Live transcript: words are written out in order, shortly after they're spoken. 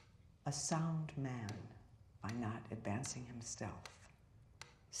A sound man, by not advancing himself,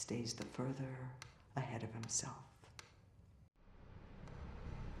 stays the further ahead of himself.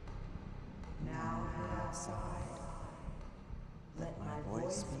 Now you're outside. Let my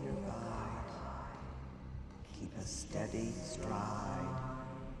voice be your guide. Keep a steady stride.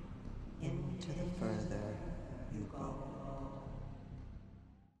 Into the further you go.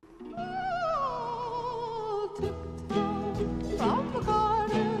 Oh, tiptoe from the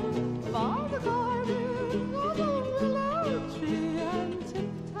garden, from the garden, along the loud tree, and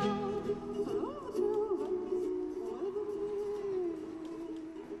tiptoe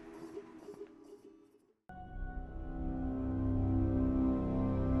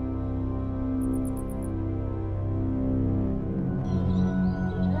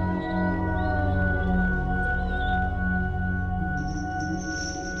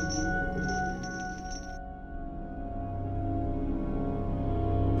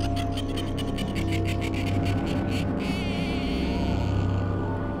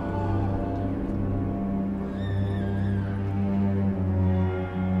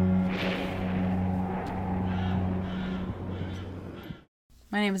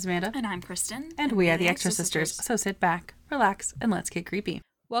My name is Amanda. And I'm Kristin. And we are the Extra Sisters. So sit back, relax, and let's get creepy.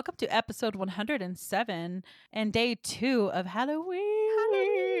 Welcome to episode 107 and day 2 of HallowEEEEK.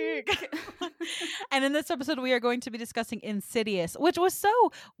 And in this episode, we are going to be discussing Insidious, which was so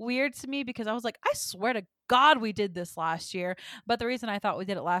weird to me because I was like, I swear to God we did this last year. But the reason I thought we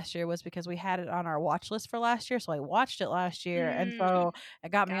did it last year was because we had it on our watch list for last year. So I watched it last year. And so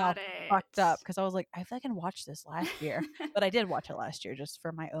it got me all fucked up because I was like, I fucking watched this last year. But I did watch it last year just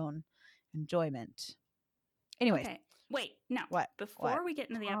for my own enjoyment. Anyways. Okay. Wait, no. What? Before we get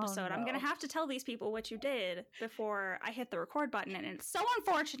into the episode, no. I'm going to have to tell these people what you did before I hit the record button. And it's so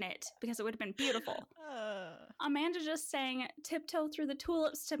unfortunate because it would have been beautiful. Amanda just sang Tiptoe Through the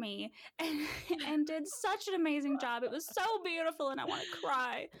Tulips to me and did such an amazing job. It was so beautiful and I want to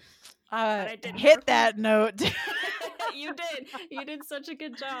cry. But I didn't hit that note. You did. You did such a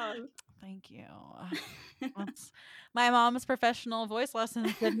good job. Thank you. My mom's professional voice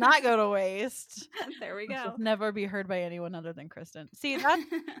lessons did not go to waste. There we go. Will never be heard by anyone other than Kristin. See, that's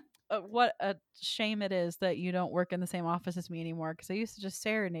what a shame it is that you don't work in the same office as me anymore, because I used to just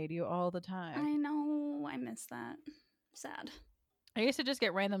serenade you all the time. I know. I miss that. Sad. I used to just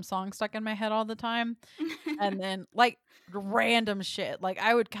get random songs stuck in my head all the time. And then, like, random shit. Like,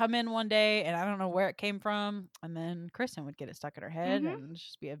 I would come in one day and I don't know where it came from. And then Kristin would get it stuck in her head and it'd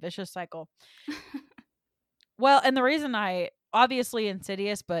just be a vicious cycle. Well, and the reason obviously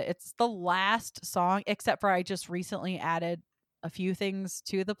Insidious, but it's the last song, except for I just recently added a few things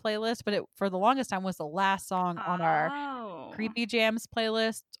to the playlist. But it, for the longest time, was the last song on our Creepy Jams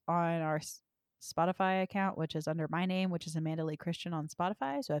playlist on our Spotify account, which is under my name, which is Amanda Lee Christian on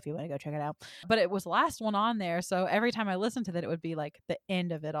Spotify. So if you want to go check it out. But it was the last one on there. So every time I listened to that, it would be like the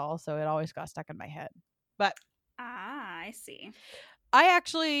end of it all. So it always got stuck in my head. But I see. I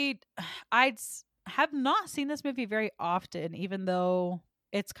have not seen this movie very often, even though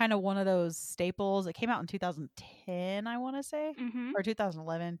it's kind of one of those staples. It came out in 2010, I want to say, or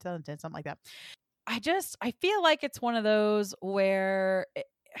 2011, 2010, something like that. I feel like it's one of those where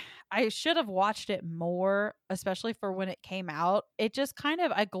I should have watched it more, especially for when it came out. It just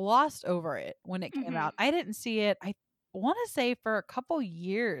I glossed over it when it came out. I didn't see it, I want to say, for a couple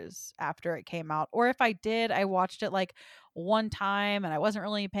years after it came out. Or if I did, I watched it like one time and I wasn't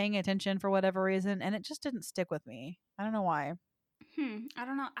really paying attention for whatever reason. And it just didn't stick with me. I don't know why. I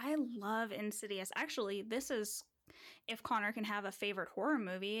don't know. I love Insidious. Actually, this is, if Connor can have a favorite horror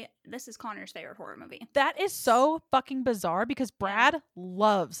movie, this is Connor's favorite horror movie. That is so fucking bizarre because Brad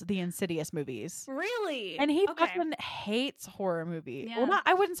loves the Insidious movies. Really? And he fucking hates horror movies. Yeah. Well,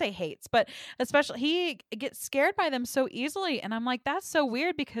 I wouldn't say hates, but especially he gets scared by them so easily. And I'm like, that's so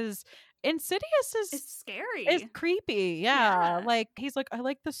weird because Insidious it's scary. It's creepy. Yeah. Like, he's like, I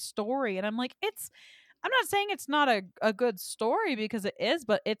like the story. And I'm like, I'm not saying it's not a good story, because it is,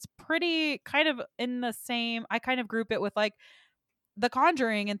 but it's pretty kind of in the same, I kind of group it with like The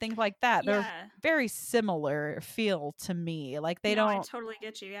Conjuring and things like that. They're very similar feel to me. Like they don't. I totally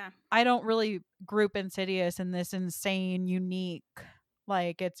get you. Yeah. I don't really group Insidious in this insane, unique,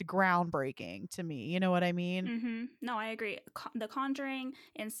 like it's groundbreaking to me. You know what I mean? No, I agree. The Conjuring,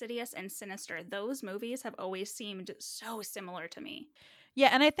 Insidious, and Sinister, those movies have always seemed so similar to me.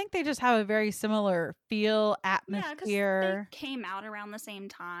 Yeah, and I think they just have a very similar feel, atmosphere. Yeah, because they came out around the same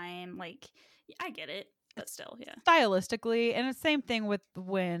time. Like, I get it. but still, yeah. stylistically, and the same thing with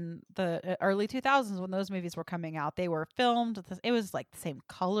when the early 2000s, when those movies were coming out, they were filmed it was like the same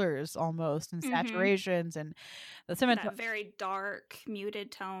colors almost, and saturations, and the That very dark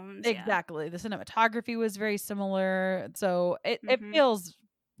muted tones. exactly, the cinematography was very similar, so it feels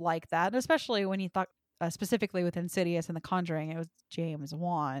like that. And especially when you thought specifically with Insidious and The Conjuring, it was James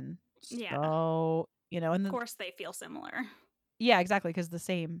Wan, so and of course they feel similar. Yeah, exactly, because the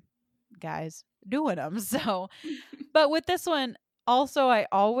same guys doing them. So, but with this one, also, I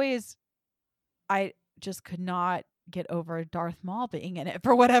just could not get over Darth Maul being in it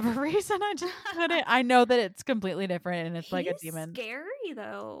for whatever reason. I just couldn't. I know that it's completely different and it's like a demon. Scary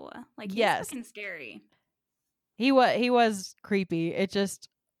though. Like, yes, he's fucking scary. He was creepy. It just,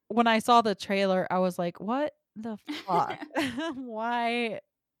 when I saw the trailer, I was like, what the fuck? Why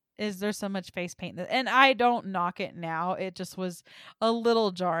is there so much face paint? And I don't knock it now. It just was a little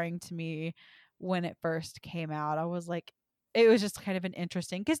jarring to me when it first came out. I was like, it was just kind of an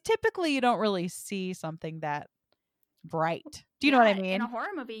interesting, because typically you don't really see something that bright. Do you know what I mean? In a horror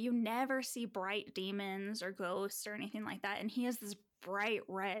movie, you never see bright demons or ghosts or anything like that. And he is this bright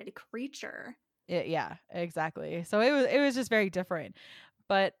red creature. Yeah, exactly. So it was just very different.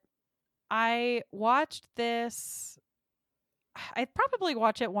 But I watched this. I probably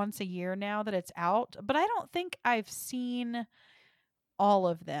watch it once a year now that it's out, but I don't think I've seen all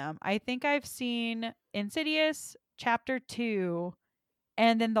of them. I think I've seen Insidious Chapter 2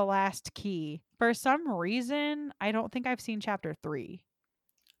 and then The Last Key. For some reason, I don't think I've seen Chapter 3.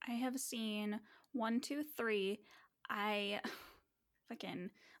 I have seen 1, 2, 3.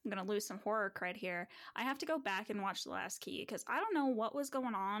 I'm gonna lose some horror cred here. I have to go back and watch The Last Key because I don't know what was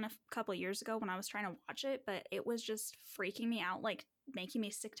going on a couple of years ago when I was trying to watch it, but it was just freaking me out, like making me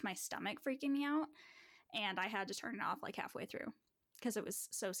sick to my stomach, freaking me out, and I had to turn it off like halfway through because it was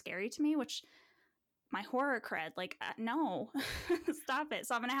so scary to me. Which my horror cred, like, no, stop it.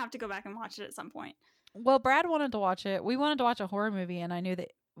 So I'm gonna have to go back and watch it at some point. Well, Brad wanted to watch it. We wanted to watch a horror movie, and I knew that,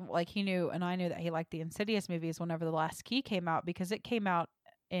 like, he knew, and I knew that he liked the Insidious movies whenever The Last Key came out, because it came out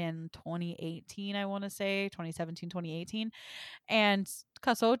in 2018, I want to say 2017, 2018, and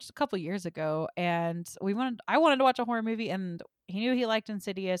so just a couple years ago. And I wanted to watch a horror movie, and he knew he liked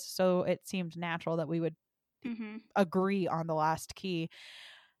Insidious, so it seemed natural that we would agree on The Last Key.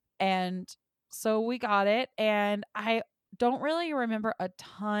 And so we got it, and I don't really remember a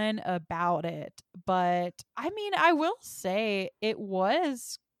ton about it, but I mean, I will say it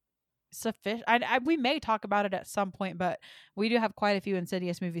was sufficient. We may talk about it at some point, but we do have quite a few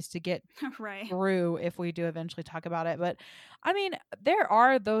Insidious movies to get through if we do eventually talk about it. But I mean, there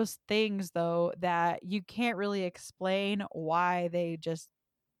are those things though that you can't really explain why they just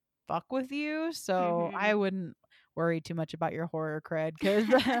fuck with you. So I wouldn't worry too much about your horror cred, because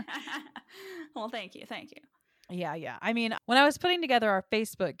well, thank you. Yeah. I mean, when I was putting together our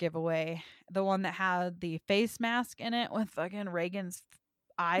Facebook giveaway, the one that had the face mask in it with fucking Reagan's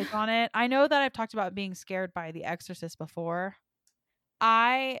eyes on it, I know that I've talked about being scared by The Exorcist before.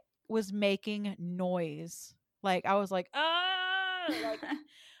 I was making noise. Like, I was like, ah! Like,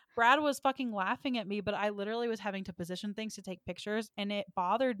 Brad was fucking laughing at me, but I literally was having to position things to take pictures, and it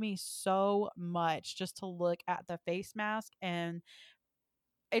bothered me so much just to look at the face mask, and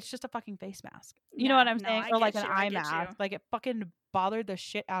it's just a fucking face mask. You know what I'm saying? Or like an eye mask. Like, it fucking bothered the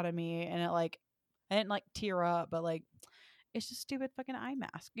shit out of me, and it, like, I didn't like tear up, but like, it's just stupid fucking eye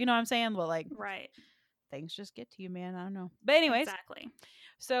mask. You know what I'm saying? But like, things just get to you, man. I don't know. But anyways, exactly.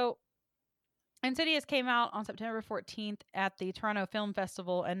 So Insidious came out on September 14th at the Toronto Film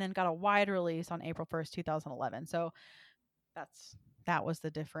Festival, and then got a wide release on April 1st, 2011. So that was the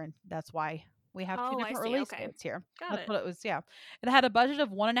different. That's why we have two different release dates here. That's what it was. Yeah. It had a budget of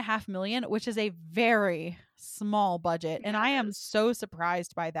 $1.5 million, which is a very small budget. And I am so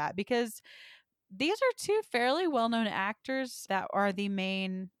surprised by that, because these are two fairly well-known actors that are the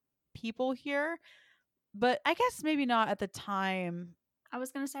main people here. But I guess maybe not at the time. I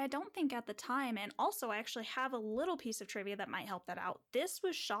was going to say, I don't think at the time. And also, I actually have a little piece of trivia that might help that out. This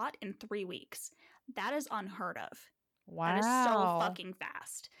was shot in 3 weeks. That is unheard of. Wow. That is so fucking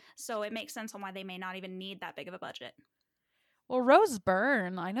fast. So it makes sense on why they may not even need that big of a budget. Well, Rose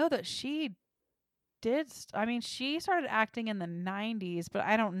Byrne, I know that she started acting in the 90s, but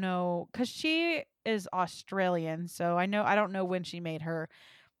I don't know, because she is Australian. So I don't know when she made her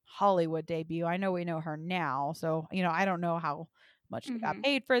Hollywood debut. I know we know her now. So, I don't know how much she got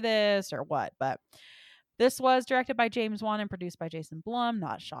paid for this or what, but this was directed by James Wan and produced by Jason Blum.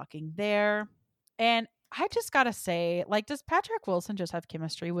 Not shocking there. And I just gotta say, like, does Patrick Wilson just have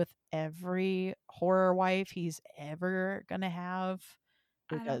chemistry with every horror wife he's ever gonna have?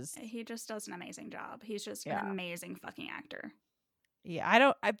 because he just does an amazing job. He's just Yeah. an amazing fucking actor.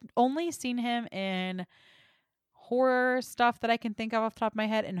 yeah, I've only seen him in horror stuff that I can think of off the top of my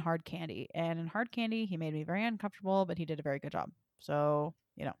head in Hard Candy. And in Hard Candy, he made me very uncomfortable, but he did a very good job. So,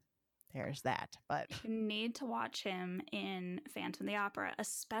 there's that. But You need to watch him in Phantom of the Opera,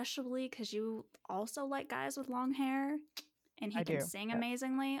 especially because you also like guys with long hair and he I can do. sing Yep.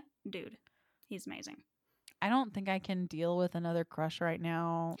 amazingly. Dude, he's amazing. I don't think I can deal with another crush right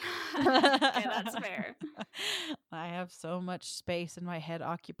now. Okay, that's fair. I have so much space in my head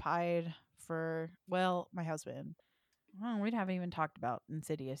occupied for, well, my husband. Oh, we haven't even talked about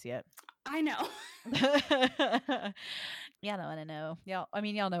Insidious yet. I know. Y'all don't want to know. Y'all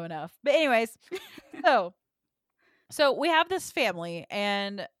know enough. But anyways, so we have this family,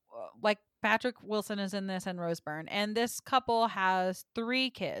 and like Patrick Wilson is in this, and Rose Byrne, and this couple has 3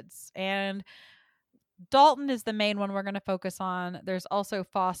 kids, and Dalton is the main one we're going to focus on. There's also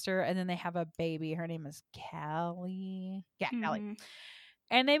Foster, and then they have a baby. Her name is Callie. Yeah, Callie.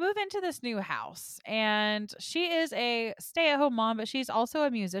 And they move into this new house, and she is a stay-at-home mom, but she's also a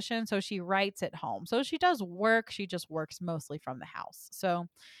musician, so she writes at home. So she does work. She just works mostly from the house. So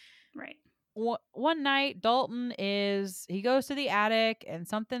Right. one night, he goes to the attic, and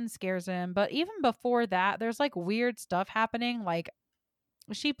something scares him. But even before that, there's like weird stuff happening. Like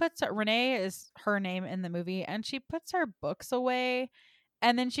Renee is her name in the movie, and she puts her books away,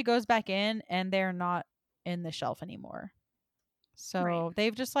 and then she goes back in, and they're not in the shelf anymore. So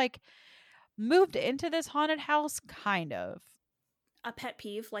they've just like moved into this haunted house, kind of. A pet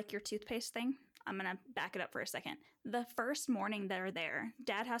peeve, like your toothpaste thing. I'm going to back it up for a second. The first morning they're there,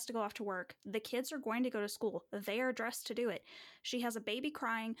 Dad has to go off to work. The kids are going to go to school. They are dressed to do it. She has a baby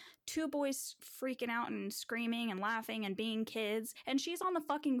crying, 2 boys freaking out and screaming and laughing and being kids. And she's on the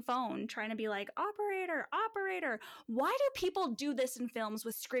fucking phone trying to be like, operator, operator. Why do people do this in films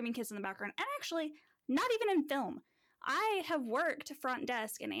with screaming kids in the background? And actually, not even in film. I have worked front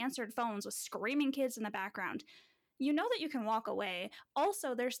desk and answered phones with screaming kids in the background. You know that you can walk away.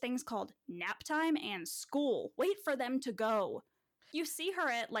 Also, there's things called nap time and school. Wait for them to go. You see her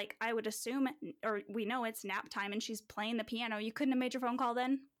at, like, I would assume, or we know it's nap time and she's playing the piano. You couldn't have made your phone call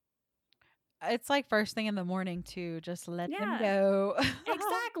then? It's like first thing in the morning too. Just let them go.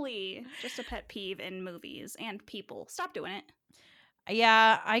 Exactly. Just a pet peeve in movies and people. Stop doing it.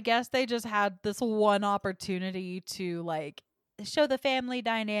 Yeah, I guess they just had this one opportunity to like show the family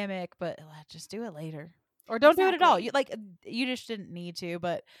dynamic, but just do it later. Or don't do it at all. You just didn't need to,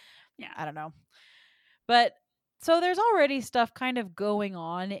 but yeah, I don't know. But so there's already stuff kind of going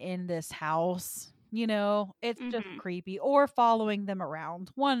on in this house. It's just creepy, or following them around,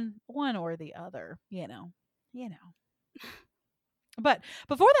 one or the other. But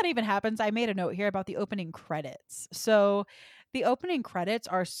before that even happens, I made a note here about the opening credits. So the opening credits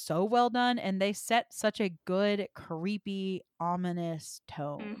are so well done, and they set such a good, creepy, ominous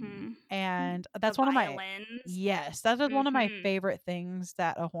tone. And that's one of my one of my favorite things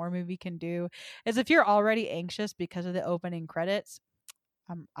that a horror movie can do. Is if you're already anxious because of the opening credits,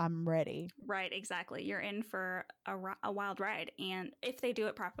 I'm ready. Right, exactly. You're in for a wild ride, and if they do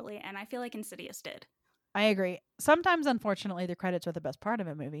it properly, and I feel like Insidious did. I agree. Sometimes, unfortunately, the credits are the best part of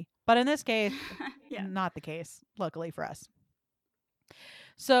a movie, but in this case, not the case. Luckily for us.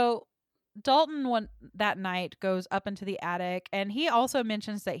 So Dalton that night goes up into the attic, and he also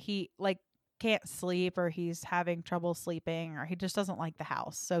mentions that he can't sleep, or he's having trouble sleeping, or he just doesn't like the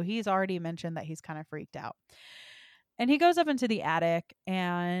house. So he's already mentioned that he's kind of freaked out. And he goes up into the attic,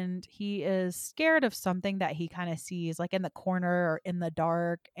 and he is scared of something that he kind of sees like in the corner or in the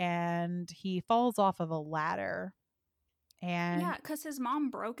dark, and he falls off of a ladder. And yeah, because his mom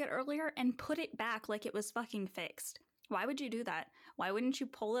broke it earlier and put it back like it was fucking fixed. Why would you do that? Why wouldn't you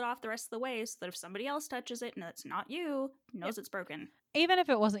pull it off the rest of the way so that if somebody else touches it and it's not you, knows it's broken? Even if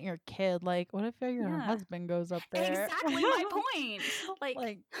it wasn't your kid, like, what if your husband goes up there? Exactly my point.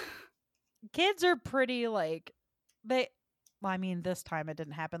 Like kids are pretty this time it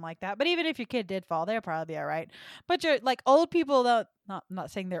didn't happen like that. But even if your kid did fall, they'll probably be all right. But you're like old people, though,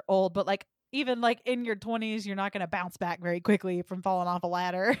 not saying they're old, but like even like in your 20s, you're not going to bounce back very quickly from falling off a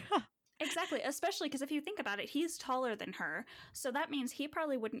ladder. Exactly, especially because if you think about it, he's taller than her. So that means he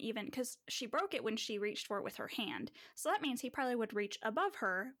probably wouldn't even, because she broke it when she reached for it with her hand. So that means he probably would reach above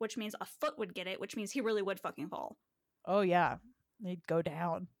her, which means a foot would get it, which means he really would fucking fall. Oh, yeah. They'd go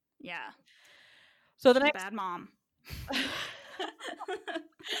down. Yeah. So she's a bad mom.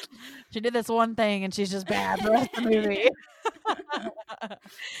 She did this one thing and she's just bad the rest of the movie.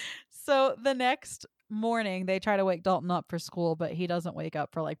 So the next morning they try to wake Dalton up for school, but he doesn't wake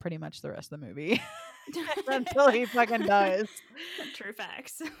up for like pretty much the rest of the movie. until he fucking does. True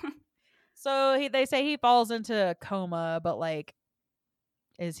facts. So they say he falls into a coma, but like,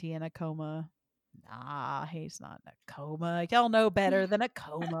 is he in a coma? Nah, he's not in a coma. Y'all know better than a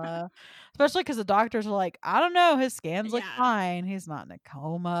coma. Especially because the doctors are like, I don't know, his scans look Yeah. fine. He's not in a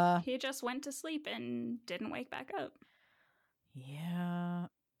coma. He just went to sleep and didn't wake back up. Yeah.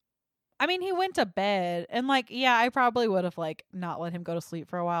 I mean, he went to bed and like, yeah, I probably would have like not let him go to sleep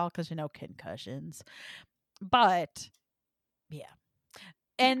for a while because, you know, concussions. But yeah.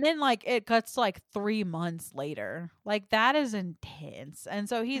 And then like it cuts to like 3 months later. Like that is intense. And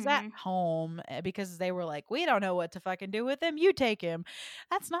so he's at home because they were like, we don't know what to fucking do with him. You take him.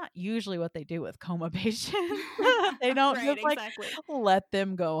 That's not usually what they do with coma patients. They don't Right, just like exactly. let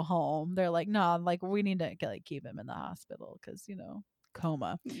them go home. They're like, no, like we need to like keep him in the hospital because, you know,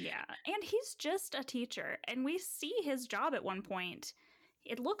 coma. Yeah, and he's just a teacher, and we see his job at one point.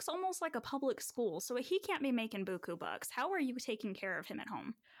 It looks almost like a public school, so he can't be making buku bucks. How are you taking care of him at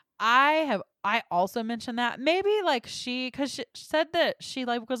home? I also mentioned that maybe like because she said that she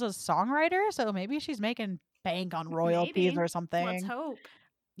like was a songwriter, so maybe she's making bank on royalties Maybe. or something. Let's hope.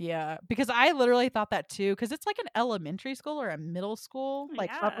 Yeah, because I literally thought that too, because it's like an elementary school or a middle school,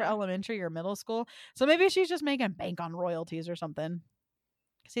 like upper Yeah. elementary or middle school. So maybe she's just making bank on royalties or something.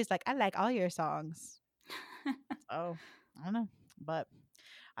 Because he's like, I like all your songs. So I don't know, but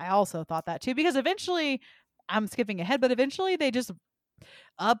I also thought that too, because eventually, I'm skipping ahead, but eventually they just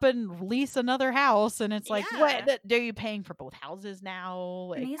up and lease another house, and it's like, Yeah. what? Are you paying for both houses now?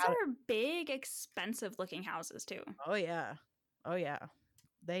 Like, And these are big, expensive looking houses, too. oh yeah, oh yeah,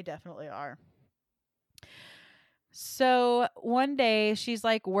 they definitely are. So one day she's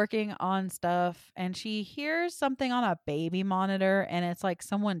like working on stuff and she hears something on a baby monitor, and it's like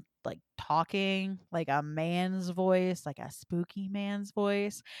someone like talking, like a man's voice, like a spooky man's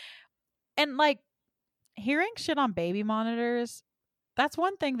voice. And like hearing shit on baby monitors, that's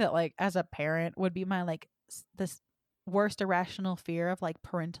one thing that like as a parent would be my like this worst irrational fear of like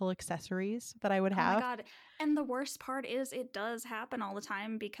parental accessories that I would Oh my have. god. And the worst part is it does happen all the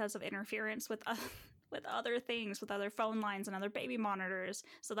time because of interference with with other things, with other phone lines and other baby monitors.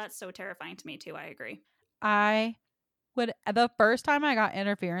 So that's so terrifying to me too. I agree. I would, the first time I got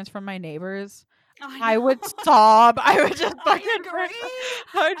interference from my neighbors, Oh, I know. would sob. I would just I fucking agree.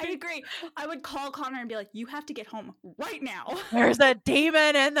 I agree. I would call Connor and be like, you have to get home right now. There's a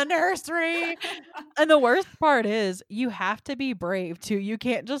demon in the nursery. And the worst part is you have to be brave too. You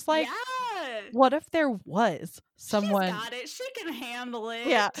can't just like, yeah. what if there was someone? She's got it. She can handle it.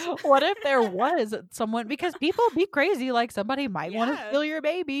 Yeah. What if there was someone? Because people be crazy. Like somebody might want to Yeah. steal your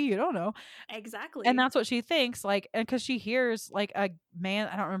baby. You don't know. Exactly. And that's what she thinks. Like, and because she hears like a man,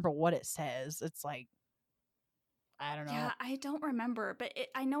 I don't remember what it says. It's like, I don't know. Yeah, I don't remember, but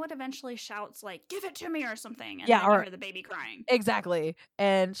I know it eventually shouts like, give it to me or something. And Yeah, then you or hear the baby crying. exactly.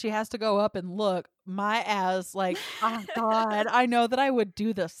 And she has to go up and look. My ass, like, oh God, I know that I would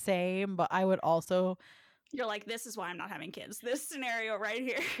do the same, but I would also, You're like, this is why I'm not having kids. This scenario right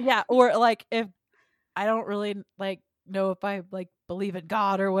here. yeah, or like if I don't really like know if I like believe in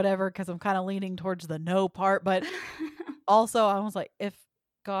God or whatever, because I'm kind of leaning towards the no part, but also I was like, if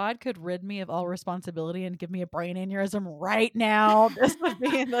God could rid me of all responsibility and give me a brain aneurysm right now, this would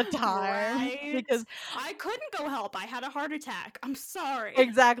be in the time. Right? Because I couldn't go help. I had a heart attack. I'm sorry.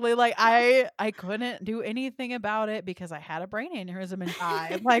 exactly, like I couldn't do anything about it because I had a brain aneurysm and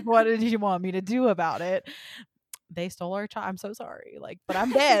died. Like, what did you want me to do about it? They stole our child. I'm so sorry. Like, but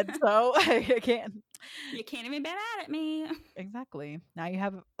I'm dead, so I can't. You can't even be mad at me. Exactly. Now you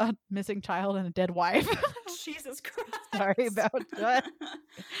have a missing child and a dead wife. Jesus Christ. Sorry about that.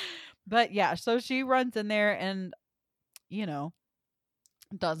 But yeah, so she runs in there and, you know,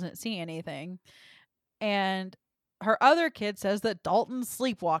 doesn't see anything. And her other kid says that Dalton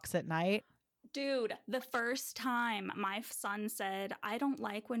sleepwalks at night. Dude, the first time my son said, I don't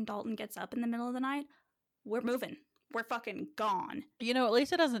like when Dalton gets up in the middle of the night, we're moving. We're fucking gone. You know, at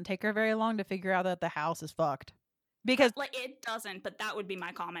least it doesn't take her very long to figure out that the house is fucked. Because like it doesn't, but that would be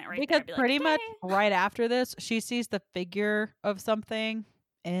my comment right because there. pretty much okay. right after this, she sees the figure of something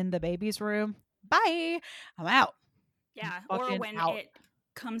in the baby's room. Bye. I'm out. Yeah. I'm Or fucking when out. it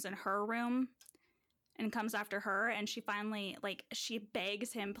comes in her room and comes after her and she finally like she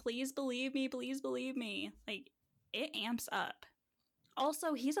begs him, please believe me, please believe me. Like it amps up.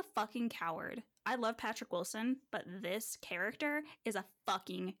 Also, he's a fucking coward. I love Patrick Wilson, but this character is a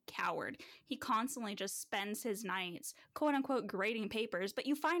fucking coward. He constantly just spends his nights, quote unquote, grading papers, but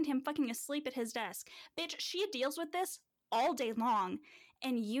you find him fucking asleep at his desk. Bitch, she deals with this all day long.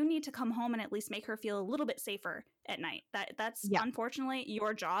 and you need to come home and at least make her feel a little bit safer at night. That's Yeah. unfortunately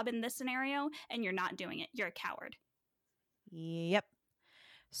your job in this scenario, and you're not doing it. You're a coward. Yep.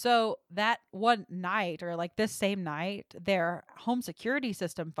 So that one night, or like this same night, their home security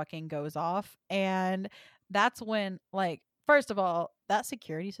system fucking goes off. And that's when, like, first of all, that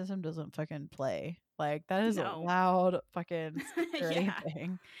security system doesn't fucking play. Like, that is a No. loud fucking security Yeah.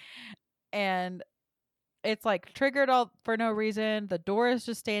 thing. And it's like triggered all for no reason. The door is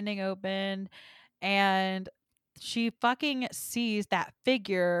just standing open. And she fucking sees that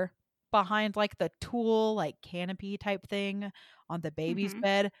figure behind like the tool, like canopy type thing on the baby's Mhm.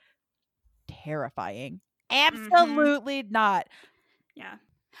 bed. Terrifying. Mhm. Absolutely not. Yeah.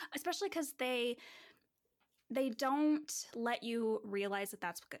 Especially because they don't let you realize that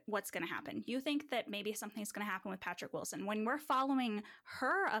that's what's going to happen. You think that maybe something's going to happen with Patrick Wilson. When we're following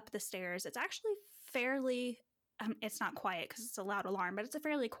her up the stairs, it's actually fairly it's not quiet because it's a loud alarm, but it's a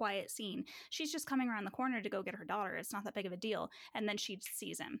fairly quiet scene. She's just coming around the corner to go get her daughter. It's not that big of a deal. And then she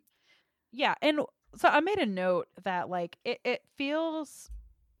sees him. Yeah, and so I made a note that like it feels,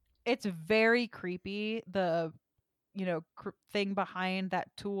 it's very creepy, the thing behind that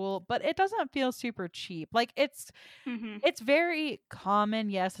tool, but it doesn't feel super cheap. Like Mm-hmm. it's very common,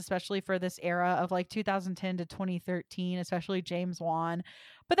 yes, especially for this era of like 2010 to 2013, especially James Wan.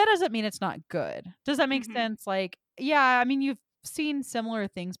 But that doesn't mean it's not good. Does that make Mhm. sense? Like, yeah, I mean, you've seen similar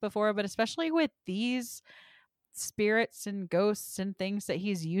things before, but especially with these spirits and ghosts and things that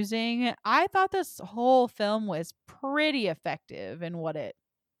he's using, I thought this whole film was pretty effective in what it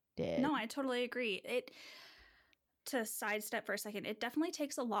did. No, I totally agree. To sidestep for a second, it definitely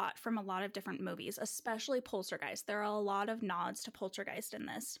takes a lot from a lot of different movies, especially Poltergeist. There are a lot of nods to Poltergeist in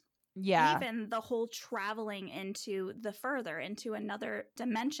this. Yeah. Even the whole traveling into another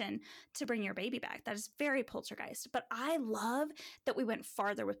dimension to bring your baby back. That is very Poltergeist. But I love that we went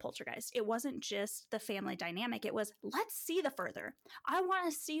farther with Poltergeist. It wasn't just the family dynamic. It was, let's see the further. I want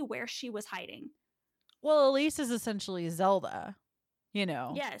to see where she was hiding. Well, Elise is essentially Zelda,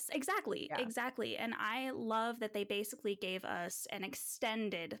 Yes, exactly. Yeah. Exactly. And I love that they basically gave us an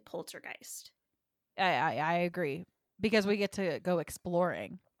extended Poltergeist. I agree, because we get to go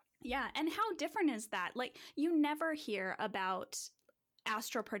exploring. Yeah, and how different is that? Like, you never hear about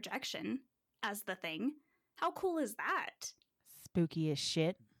astral projection as the thing. How cool is that? Spooky as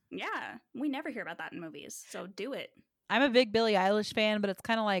shit. Yeah, we never hear about that in movies, so do it. I'm a big Billie Eilish fan, but it's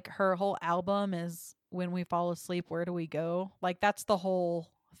kind of like her whole album is When We Fall Asleep, Where Do We Go? Like, that's the whole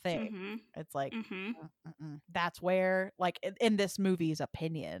thing. Mm-hmm. It's like, Mm-hmm. that's where, like, in this movie's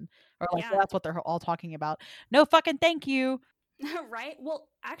opinion, or like, Yeah. that's what they're all talking about. No fucking thank you. Right? Well,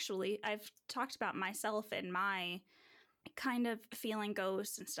 actually, I've talked about myself and my kind of feeling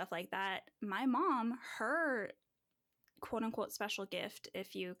ghosts and stuff like that. My mom, her quote unquote special gift,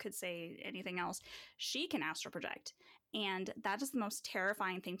 if you could say anything else, she can astral project. And that is the most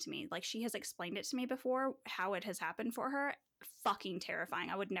terrifying thing to me. Like, she has explained it to me before, how it has happened for her. Fucking terrifying.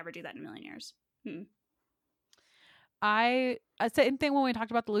 I would never do that in a million years. Same thing when we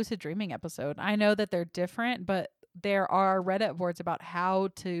talked about the lucid dreaming episode. I know that they're different, but there are Reddit boards about how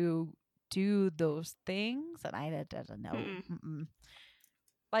to do those things, and I don't know.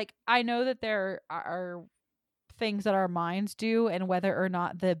 Like, I know that there are things that our minds do, and whether or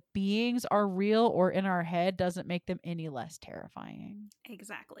not the beings are real or in our head doesn't make them any less terrifying.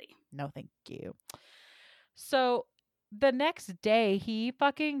 Exactly. No, thank you. So the next day, he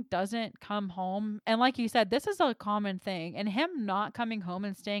fucking doesn't come home. And like you said, this is a common thing. And him not coming home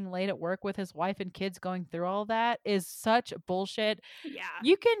and staying late at work with his wife and kids going through all that is such bullshit. Yeah.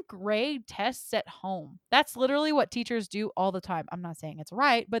 You can grade tests at home. That's literally what teachers do all the time. I'm not saying it's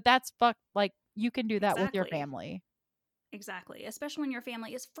right, but that's like, you can do that with your family. Exactly. Especially when your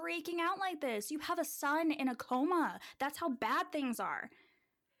family is freaking out like this. You have a son in a coma. That's how bad things are.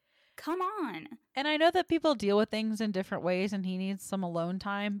 Come on. And I know that people deal with things in different ways and he needs some alone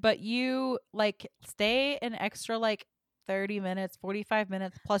time, but you like stay an extra like 30 minutes, 45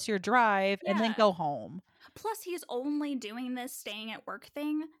 minutes plus your drive and then go home. Plus, he's only doing this staying at work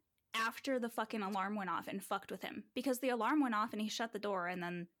thing after the fucking alarm went off and fucked with him. Because the alarm went off and he shut the door, and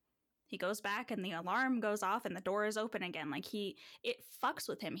then he goes back and the alarm goes off and the door is open again. Like, it fucks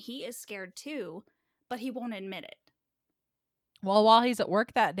with him. He is scared too, but he won't admit it. Well, while he's at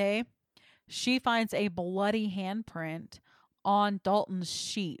work that day, she finds a bloody handprint on Dalton's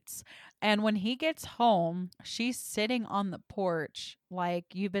sheets. And when he gets home, she's sitting on the porch like,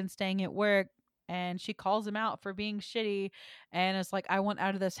 you've been staying at work. and she calls him out for being shitty, and it's like, I went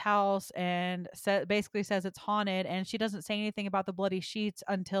out of this house, and basically says it's haunted, and she doesn't say anything about the bloody sheets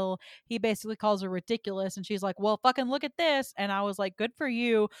until he basically calls her ridiculous, and she's like, well, fucking look at this. And I was like, good for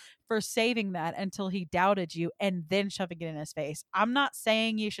you for saving that until he doubted you and then shoving it in his face. I'm not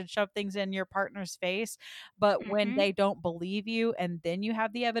saying you should shove things in your partner's face, but when they don't believe you and then you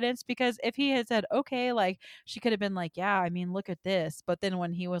have the evidence, because if he had said, okay, like, she could have been like, yeah, I mean, look at this. But then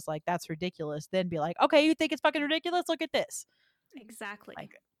when he was like, that's ridiculous, then be like, okay, you think it's fucking ridiculous? Look at this. Exactly.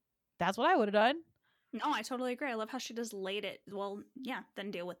 Like, that's what I would have done. No, I totally agree. I love how she just laid it. Well, yeah,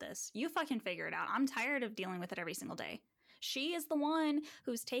 then deal with this. You fucking figure it out. I'm tired of dealing with it every single day. She is the one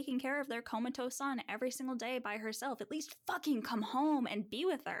who's taking care of their comatose son every single day by herself. At least fucking come home and be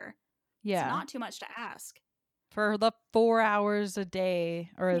with her. Yeah. It's not too much to ask. For the 4 hours a day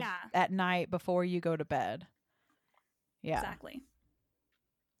or at night before you go to bed. Yeah. Exactly.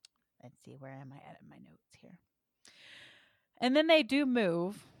 Let's see, where am I at in my notes here? And then they do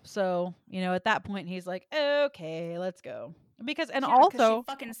move. So, at that point he's like, okay, let's go. Because, and also,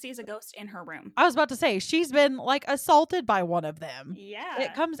 she fucking sees a ghost in her room. I was about to say, she's been like assaulted by one of them. Yeah.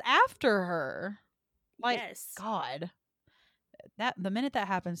 It comes after her. Like, yes. God. That the minute that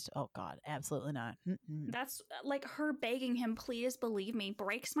happens, oh God, absolutely not. Mm-mm. That's like her begging him, please believe me,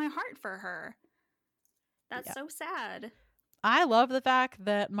 breaks my heart for her. That's so sad. I love the fact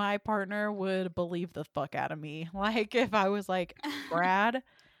that my partner would believe the fuck out of me. Like, if I was like, Brad,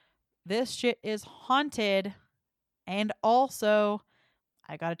 this shit is haunted, and also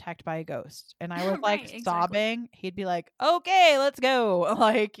I got attacked by a ghost, and I was like sobbing, he'd be like, okay, let's go.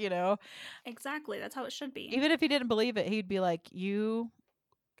 Like, Exactly. That's how it should be. Even if he didn't believe it, he'd be like,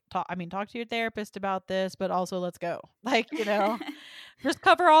 talk to your therapist about this, but also let's go. Like, just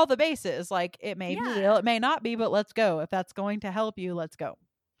cover all the bases. Like, it may be real, it may not be, but let's go. If that's going to help you, let's go.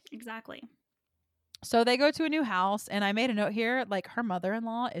 Exactly. So they go to a new house, and I made a note here, like, her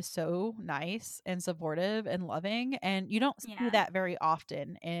mother-in-law is so nice and supportive and loving, and you don't see that very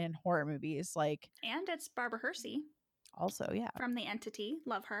often in horror movies. Like, and it's Barbara Hershey. Also, yeah. From The Entity.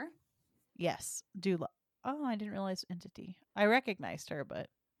 Love her. Yes. Do love. Oh, I didn't realize Entity. I recognized her, but.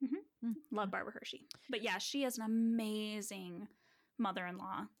 Love Barbara Hershey. But yeah, she is an amazing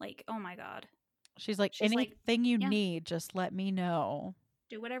mother-in-law. Like, oh my God. She's like, anything you need, just let me know.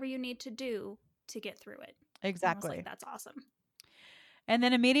 Do whatever you need to do to get through it. Exactly. Like, that's awesome. And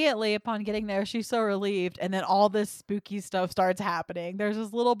then immediately upon getting there, she's so relieved. And then all this spooky stuff starts happening. There's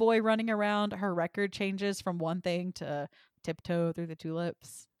this little boy running around. Her record changes from one thing to Tiptoe Through the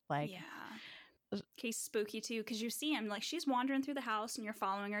Tulips. Like, yeah. He's spooky too, because you see him, like, she's wandering through the house and you're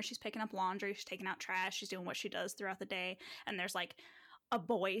following her. She's picking up laundry, she's taking out trash, she's doing what she does throughout the day, and there's like a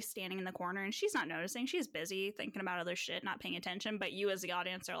boy standing in the corner, and she's not noticing. She's busy thinking about other shit, not paying attention. But you as the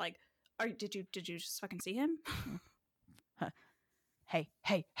audience are like, did you just fucking see him? Hey.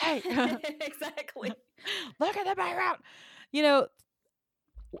 Exactly. Look at the background.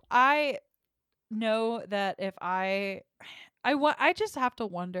 I know that if I just have to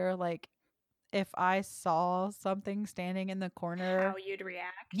wonder, like, if I saw something standing in the corner, how you'd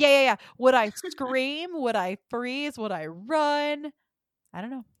react. Yeah. Would I scream? Would I freeze? Would I run? I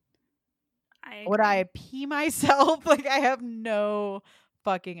don't know. Would I pee myself? Like, I have no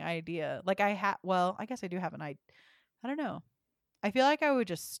fucking idea. Like, I guess I do have an idea. I don't know. I feel like I would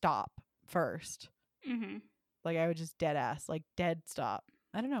just stop first. Mm-hmm. Like, I would just dead stop.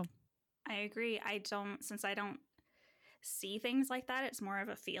 I don't know. I agree. Since I don't see things like that, it's more of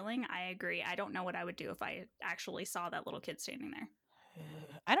a feeling. I agree. I don't know what I would do if I actually saw that little kid standing there.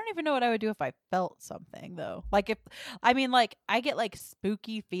 I don't even know what I would do if I felt something, though. Like, I get like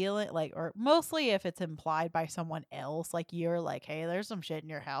spooky feeling, like, or mostly if it's implied by someone else, like you're like, hey, there's some shit in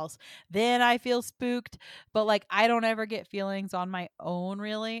your house, then I feel spooked. But like, I don't ever get feelings on my own,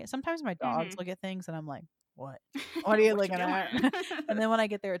 really. Sometimes my dogs look at things and I'm like, what are you looking at? And then when I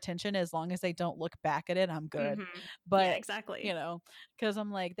get their attention, as long as they don't look back at it, I'm good. But yeah, exactly. Because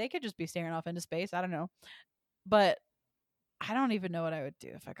I'm like, they could just be staring off into space. I don't know. But I don't even know what I would do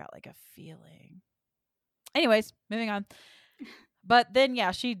if I got like a feeling. Anyways, moving on. But then,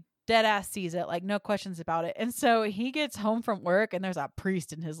 yeah, she dead ass sees it, like, no questions about it. And so he gets home from work and there's a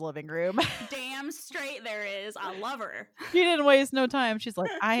priest in his living room. Damn straight there is. I love her. She didn't waste no time. She's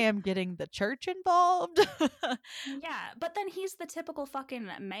like, I am getting the church involved. Yeah, but then he's the typical fucking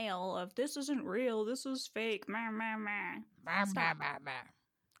male of, this isn't real, this is fake. Which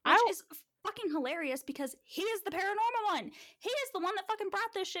is fucking hilarious because he is the paranormal one. He is the one that fucking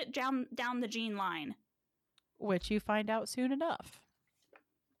brought this shit down the gene line. Which you find out soon enough.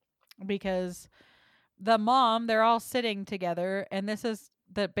 Because the mom, they're all sitting together, and this is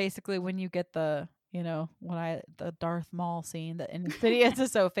that basically when you get the, the Darth Maul scene that Insidious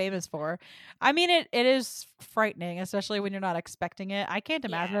is so famous for. I mean, it is frightening, especially when you're not expecting it. I can't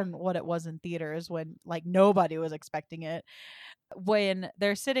imagine what it was in theaters when like nobody was expecting it. When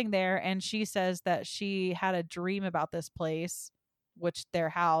they're sitting there and she says that she had a dream about this place, which their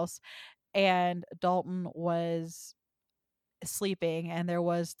house, and Dalton was sleeping and there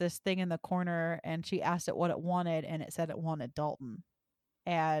was this thing in the corner and she asked it what it wanted and it said it wanted Dalton.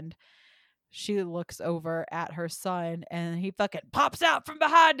 And she looks over at her son and he fucking pops out from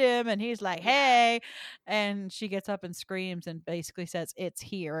behind him and he's like, hey. And she gets up and screams and basically says, it's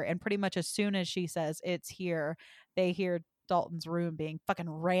here. And pretty much as soon as she says it's here, they hear Dalton's room being fucking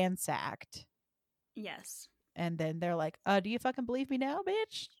ransacked. Yes. And then they're like, do you fucking believe me now,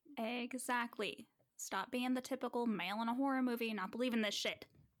 bitch? Exactly. Stop being the typical male in a horror movie, not believing this shit.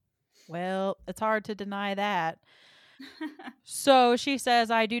 Well, it's hard to deny that. So she says,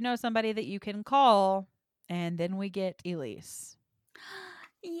 I do know somebody that you can call. And then we get Elise.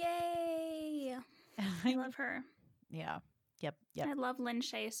 Yay. I love her. Yeah. Yep. I love Lin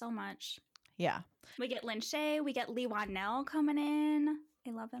Shaye so much. Yeah. We get Lin Shaye. We get Lee Wanell coming in.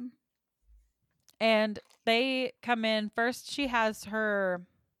 I love him. And they come in. First, she has her,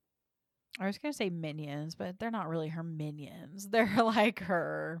 I was going to say minions, but they're not really her minions. They're like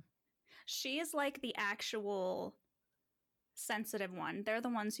her. She is like the actual sensitive one. They're the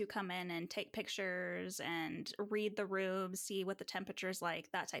ones who come in and take pictures and read the room, see what the temperature's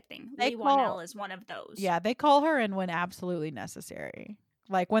like, that type thing. Lee Wanell is one of those. Yeah, they call her in when absolutely necessary.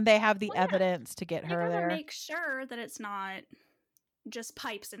 Like when they have the evidence to get her there. Make sure that it's not just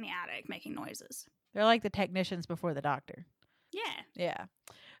pipes in the attic making noises. They're like the technicians before the doctor. Yeah. Yeah.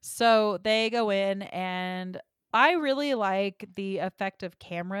 So they go in, and I really like the effect of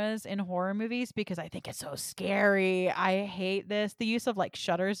cameras in horror movies because I think it's so scary. I hate this. The use of like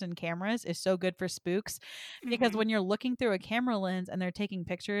shutters and cameras is so good for spooks because when you're looking through a camera lens and they're taking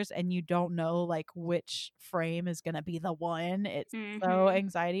pictures and you don't know like which frame is going to be the one, it's so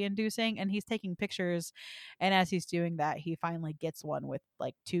anxiety inducing. And he's taking pictures, and as he's doing that, he finally gets one with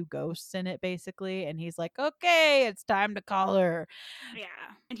like 2 ghosts in it basically, and he's like, okay, it's time to call her. Yeah.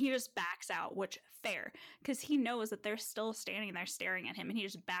 And he just backs out, which fair, because he knows that they're still standing there staring at him, and he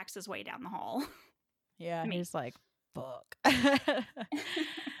just backs his way down the hall. Yeah, he's like, fuck.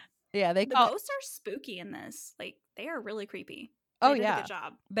 Yeah, the ghosts are spooky in this. Like, they are really creepy. They did a good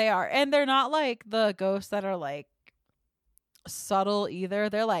job. They are. And they're not like the ghosts that are like subtle either.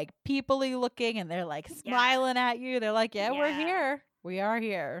 They're like peoply looking, and they're like smiling at you. They're like, we're here. We are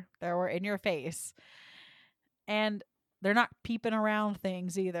here. We're in your face. And they're not peeping around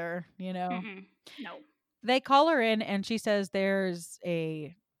things either, you know? No. They call her in and she says there's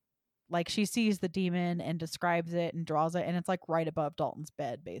like she sees the demon and describes it and draws it, and it's like right above Dalton's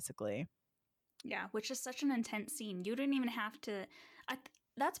bed, basically. Yeah, which is such an intense scene. You didn't even have to...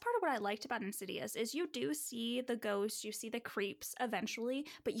 that's part of what I liked about Insidious is you do see the ghosts, you see the creeps eventually,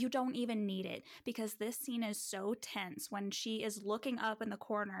 but you don't even need it because this scene is so tense when she is looking up in the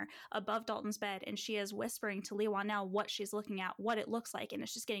corner above Dalton's bed and she is whispering to Lee Wanell what she's looking at, what it looks like, and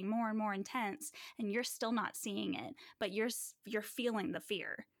it's just getting more and more intense, and you're still not seeing it, but you're feeling the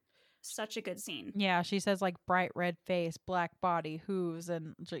fear. Such a good scene. Yeah, she says like bright red face, black body, hooves,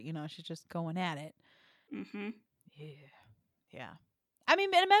 and you know, she's just going at it. Yeah. I mean,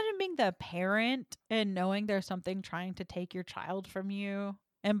 imagine being the parent and knowing there's something trying to take your child from you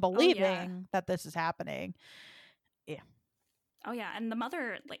and believing that this is happening. Yeah. Oh, yeah. And the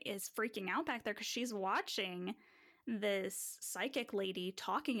mother is freaking out back there because she's watching this psychic lady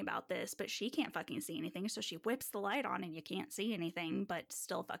talking about this, but she can't fucking see anything. So she whips the light on and you can't see anything, but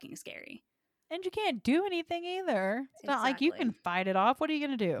still fucking scary. And you can't do anything either. It's not like you can fight it off. What are you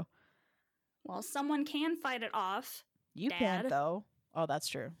going to do? Well, someone can fight it off. You can't, though. Oh, that's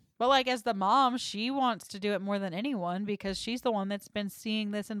true. But like as the mom, she wants to do it more than anyone because she's the one that's been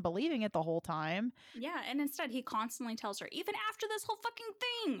seeing this and believing it the whole time. Yeah, and instead he constantly tells her, even after this whole fucking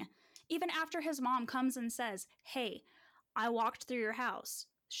thing, even after his mom comes and says, hey, I walked through your house.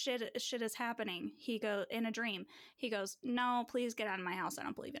 Shit is happening. He goes, in a dream, he goes, no, please get out of my house. I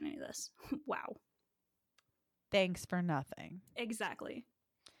don't believe in any of this. Wow. Thanks for nothing. Exactly.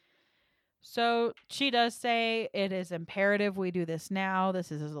 So she does say it is imperative we do this now.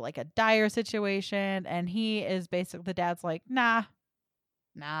 This is like a dire situation. And he is basically, the dad's like, nah,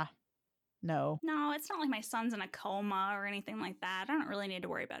 no. No, it's not like my son's in a coma or anything like that. I don't really need to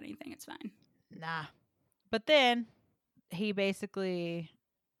worry about anything. It's fine. Nah. But then he basically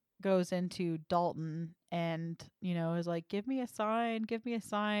goes into Dalton and, you know, is like, give me a sign.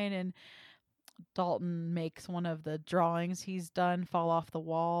 And Dalton makes one of the drawings he's done fall off the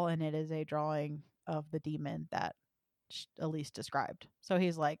wall, and it is a drawing of the demon that Elise described. So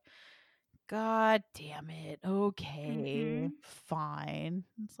he's like, God damn it. Okay, fine.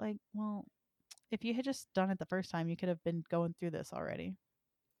 It's like, well, if you had just done it the first time, you could have been going through this already.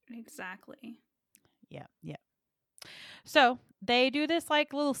 Exactly. Yeah, yeah. So they do this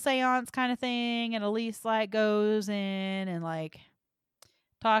like little seance kind of thing, and Elise like goes in and like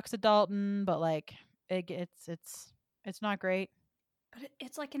talks to Dalton, but like it's not great. But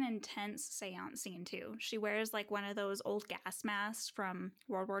it's like an intense seance scene too. She wears like one of those old gas masks from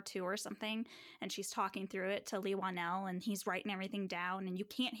World War II or something, and she's talking through it to Lee Wanell, and he's writing everything down, and you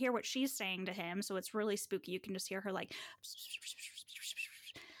can't hear what she's saying to him, so it's really spooky. You can just hear her like,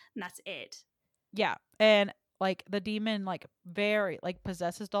 and that's it. Yeah, and like the demon like very like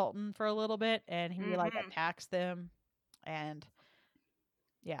possesses Dalton for a little bit, and he like attacks them, and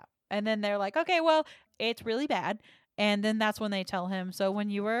yeah, and then they're like, okay, well, it's really bad. And then that's when they tell him, so when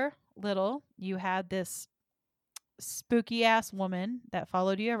you were little, you had this spooky ass woman that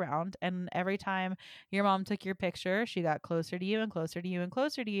followed you around, and every time your mom took your picture, she got closer to you and closer to you and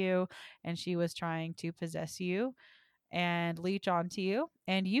closer to you, and she was trying to possess you and leech onto you,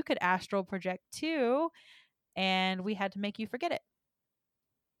 and you could astral project too, and we had to make you forget it.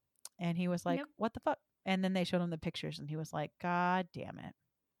 And he was like, Yep. what the fuck? And then they showed him the pictures, and he was like, God damn it.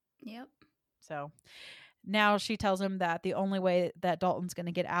 Yep. So now she tells him that the only way that Dalton's going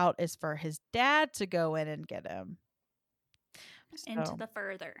to get out is for his dad to go in and get him. Into the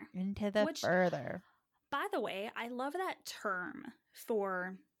further. Further. By the way, I love that term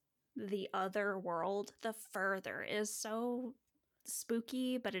for the other world. The further is so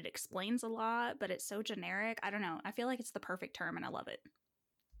spooky, but it explains a lot, but it's so generic. I don't know. I feel like it's the perfect term, and I love it.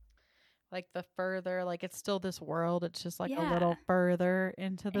 Like the further, like it's still this world. It's just like a Yeah. little further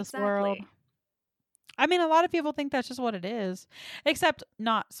into this Exactly. world. I mean, a lot of people think that's just what it is, except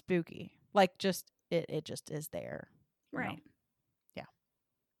not spooky. Like just it just is there. Right. Know?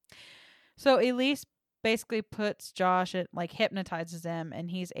 Yeah. So Elise basically puts Josh, it like hypnotizes him, and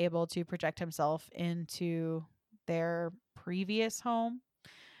he's able to project himself into their previous home.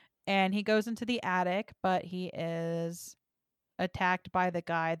 And he goes into the attic, but he is attacked by the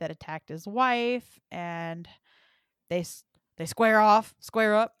guy that attacked his wife, and they square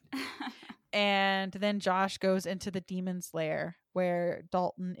up. And then Josh goes into the demon's lair where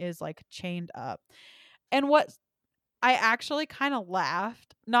Dalton is like chained up. And what I actually kind of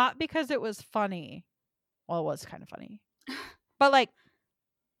laughed, not because it was funny. Well, it was kind of funny. But like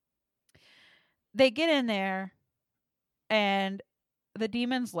they get in there, and the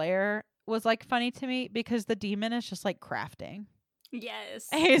demon's lair was like funny to me because the demon is just like crafting. Yes.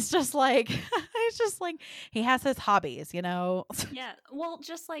 He's just like he has his hobbies, you know. Yeah. Well,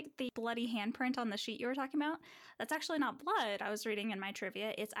 just like the bloody handprint on the sheet you were talking about, that's actually not blood. I was reading in my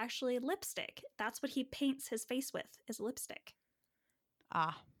trivia. It's actually lipstick. That's what he paints his face with, is lipstick.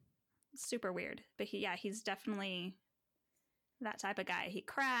 Ah. Super weird. But he's definitely that type of guy. He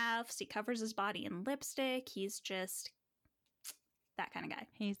crafts, he covers his body in lipstick. He's just that kind of guy.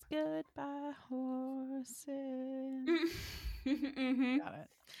 He's good by horses. Got it.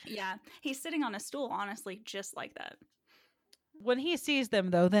 Yeah. He's sitting on a stool, honestly, just like that. When he sees them,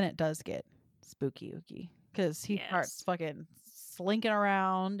 though, then it does get spooky-ooky. Because he starts fucking slinking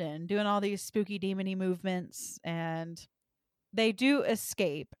around and doing all these spooky demony movements. And they do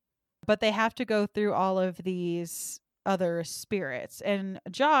escape, but they have to go through all of these other spirits. And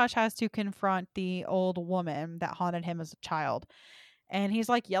Josh has to confront the old woman that haunted him as a child. And he's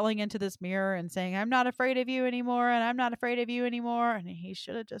like yelling into this mirror and saying, I'm not afraid of you anymore. And I'm not afraid of you anymore. And he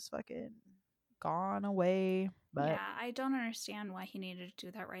should have just fucking gone away. But yeah, I don't understand why he needed to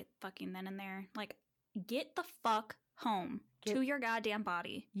do that right fucking then and there. Like, get the fuck home to your goddamn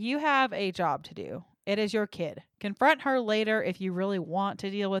body. You have a job to do. It is your kid. Confront her later if you really want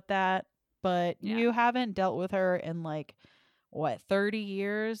to deal with that. But you haven't dealt with her in 30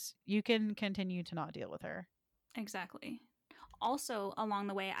 years? You can continue to not deal with her. Exactly. Also, along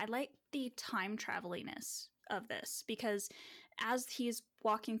the way, I like the time traveliness of this, because as he's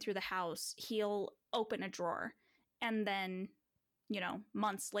walking through the house, he'll open a drawer, and then,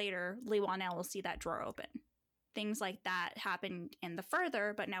 months later, Lee Wanell will see that drawer open. Things like that happened in the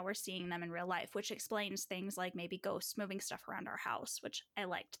further, but now we're seeing them in real life, which explains things like maybe ghosts moving stuff around our house, which I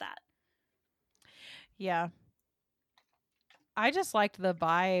liked that. Yeah. I just liked the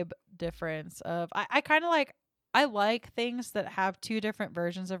vibe difference of, I kind of like I like things that have two different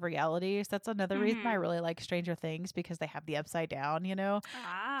versions of realities. That's another reason I Mhm. really like Stranger Things, because they have the upside down, you know?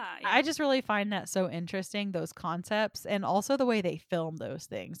 Ah, I yeah. just really find that so interesting, those concepts, and also the way they film those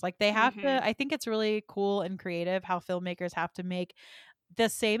things. Like they have Mhm. to, I think it's really cool and creative how filmmakers have to make the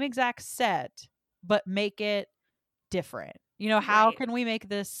same exact set, but make it different. You know, how Right. can we make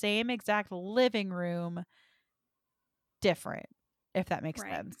the same exact living room different, if that makes Right.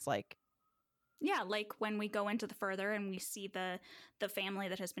 sense? Like, Yeah, like when we go into the further and we see the family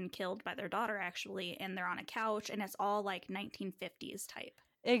that has been killed by their daughter actually, and they're on a couch, and it's all like 1950s type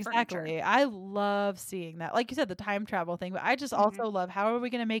furniture. exactly. I love seeing that. Like you said, the time travel thing, but I just Mhm. also love how are we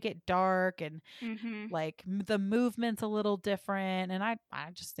going to make it dark and Mhm. like the movement's a little different, and I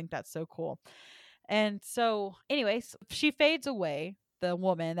just think that's so cool. And so anyways, she fades away, the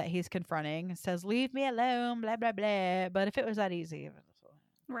woman that he's confronting, and says, "Leave me alone, blah blah blah." But if it was that easy,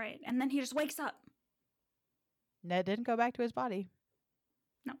 Right. And then he just wakes up. Ned didn't go back to his body.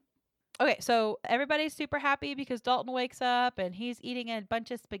 No. Okay, so everybody's super happy because Dalton wakes up and he's eating a bunch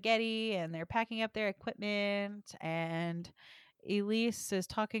of spaghetti and they're packing up their equipment, and Elise is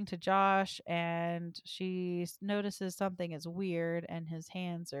talking to Josh and she notices something is weird and his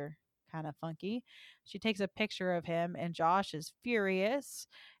hands are kind of funky. She takes a picture of him and Josh is furious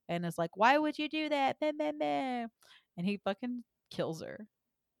and is like, "Why would you do that?" Meh, meh, meh. And he fucking kills her.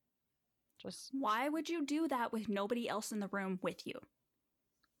 Just Why would you do that with nobody else in the room with you?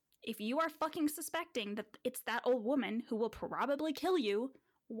 If you are fucking suspecting that it's that old woman who will probably kill you,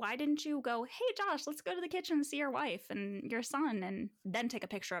 why didn't you go, "Hey Josh, let's go to the kitchen and see your wife and your son," and then take a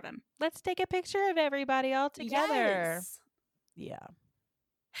picture of him? let's take a picture of everybody all together. Yes. Yeah.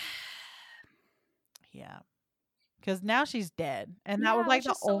 Yeah. Because now she's dead, and that was, Yeah, like, which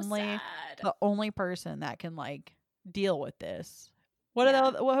is so sad. the only person that can, like, deal with this. What are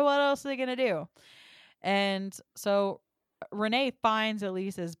Yeah. the what else are they gonna do? And so Renee finds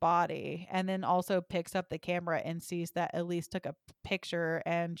Elise's body and then also picks up the camera and sees that Elise took a picture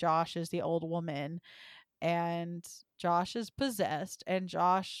and Josh is the old woman, and Josh is possessed, and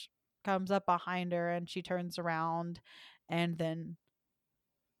Josh comes up behind her and she turns around, and then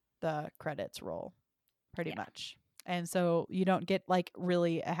the credits roll. Pretty Yeah. much. And so you don't get like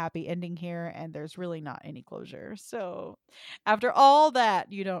really a happy ending here, and there's really not any closure. So after all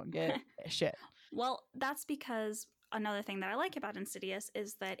that, you don't get shit. Well, that's because another thing that I like about Insidious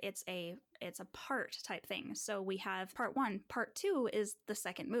is that it's a part type thing. So we have part 1, part 2 is the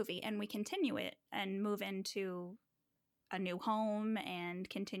second movie, and we continue it and move into a new home and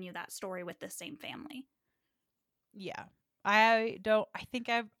continue that story with the same family. Yeah. I'm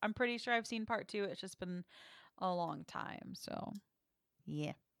pretty sure I've seen part 2. It's just been a long time. So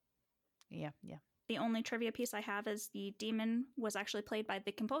yeah. Yeah. Yeah. The only trivia piece I have is the demon was actually played by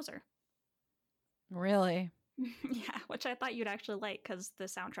the composer. Really Yeah, which I thought you'd actually like because the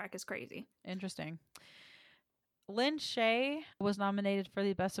soundtrack is crazy. interesting. Lynn Shay was nominated for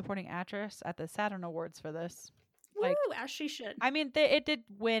the Best Supporting Actress at the Saturn Awards for this. Like, Woo, as she should. I mean, it did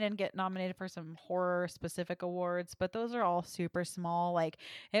win and get nominated for some horror specific awards, but those are all super small. Like,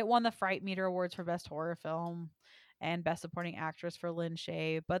 it won the Fright Meter Awards for Best Horror Film and Best Supporting Actress for Lynn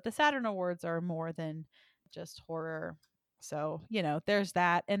Shay, but the Saturn Awards are more than just horror. So, you know, there's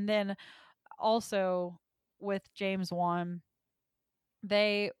that. And then also with James Wan,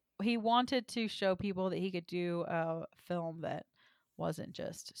 they he wanted to show people that he could do a film that wasn't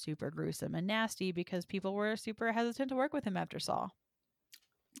just super gruesome and nasty, because people were super hesitant to work with him after Saw.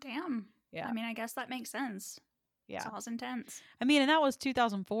 Damn. Yeah. I mean, I guess that makes sense. Yeah. Saw's intense. I mean, and that was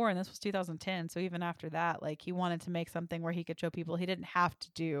 2004 and this was 2010. So even after that, like, he wanted to make something where he could show people he didn't have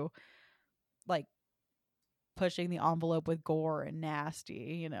to do like pushing the envelope with gore and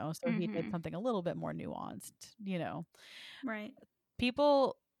nasty, you know. So he did Mm-hmm. something a little bit more nuanced, you know. Right.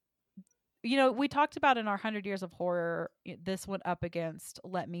 People, you know, we talked about in our 100 Years of Horror, this went up against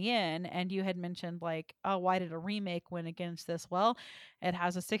Let Me In, and you had mentioned, like, oh, why did a remake win against this? Well, it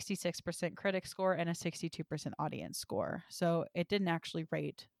has a 66% critic score and a 62% audience score. So it didn't actually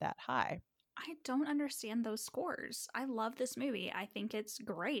rate that high. I don't understand those scores. I love this movie. I think it's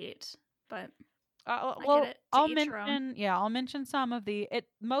great, but I get it. To each your own. I'll mention some of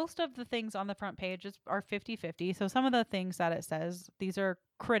most of the things on the front page are 50-50. So some of the things that it says, these are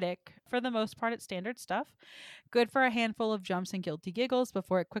critic. For the most part, it's standard stuff. Good for a handful of jumps and guilty giggles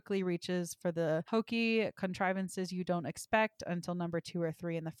before it quickly reaches for the hokey contrivances you don't expect until number 2 or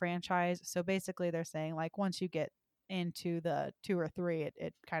 3 in the franchise. So basically they're saying, like, once you get into the 2 or 3,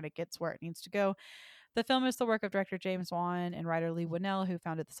 it kind of gets where it needs to go. The film is the work of director James Wan and writer Lee Winnell, who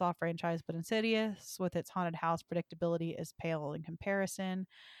founded the Saw franchise, but Insidious, with its haunted house predictability, is pale in comparison.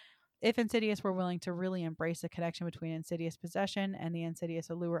 if Insidious were willing to really embrace the connection between insidious possession and the insidious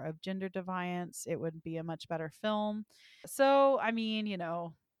allure of gender defiance, it would be a much better film. So, I mean,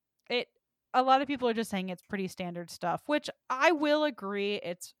 it a lot of people are just saying it's pretty standard stuff, which I will agree.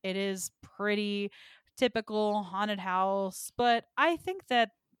 It is pretty typical haunted house, but I think that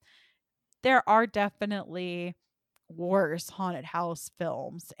there are definitely worse haunted house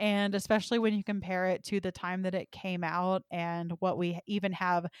films, and especially when you compare it to the time that it came out and what we even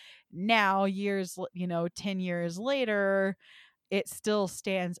have now, 10 years later, it still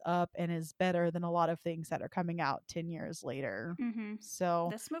stands up and is better than a lot of things that are coming out 10 years later. Mm-hmm. So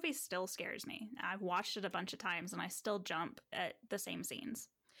This movie still scares me. I've watched it a bunch of times and I still jump at the same scenes.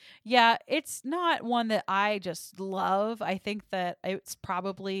 yeah, it's not one that I just love. I think that it's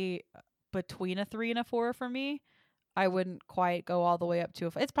probably between a 3 and a 4 for me. I wouldn't quite go all the way up to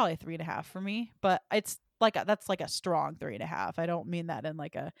it's probably a 3.5 for me, but it's like that's like a strong 3.5. I don't mean that in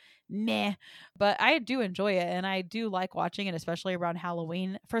like a meh, but I do enjoy it and I do like watching it, especially around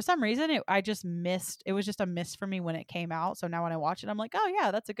Halloween. For some reason, I just missed. It was just a miss for me when it came out. So now when I watch it, I'm like, oh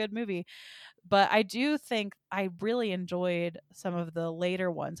yeah, that's a good movie. But I do think I really enjoyed some of the later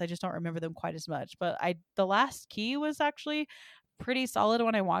ones. I just don't remember them quite as much. But the Last Key was actually pretty solid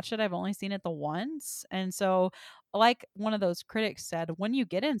when I watched it. I've only seen it the once. And so, like one of those critics said, when you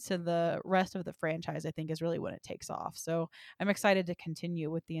get into the rest of the franchise, I think is really when it takes off. So I'm excited to continue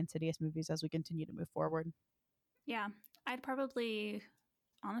with the Insidious movies as we continue to move forward. Yeah, I'd probably,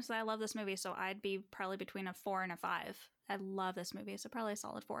 honestly, I love this movie, so I'd be probably between a 4 and a 5. I love this movie, so probably a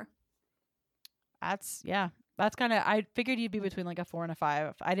solid 4. That's kind of, I figured you'd be between like a 4 and a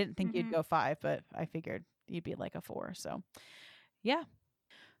 5. I didn't think you'd go 5, but I figured you'd be like a 4. So yeah.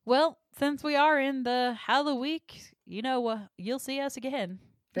 Well, since we are in the HallowEEEEK, you'll see us again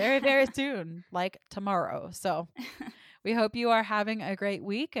very, very soon, like tomorrow. So we hope you are having a great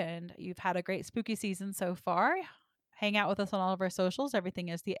week and you've had a great spooky season so far. Hang out with us on all of our socials. Everything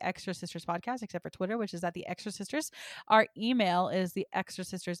is the Extra Sisters Podcast, except for Twitter, which is at the Extra Sisters. Our email is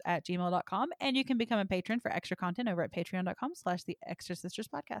theextrasisters@gmail.com. And you can become a patron for extra content over at patreon.com/the Extra Sisters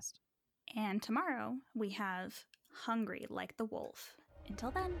Podcast. And tomorrow we have Hungry Like the Wolf.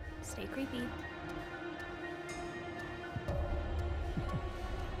 Until then, stay creepy.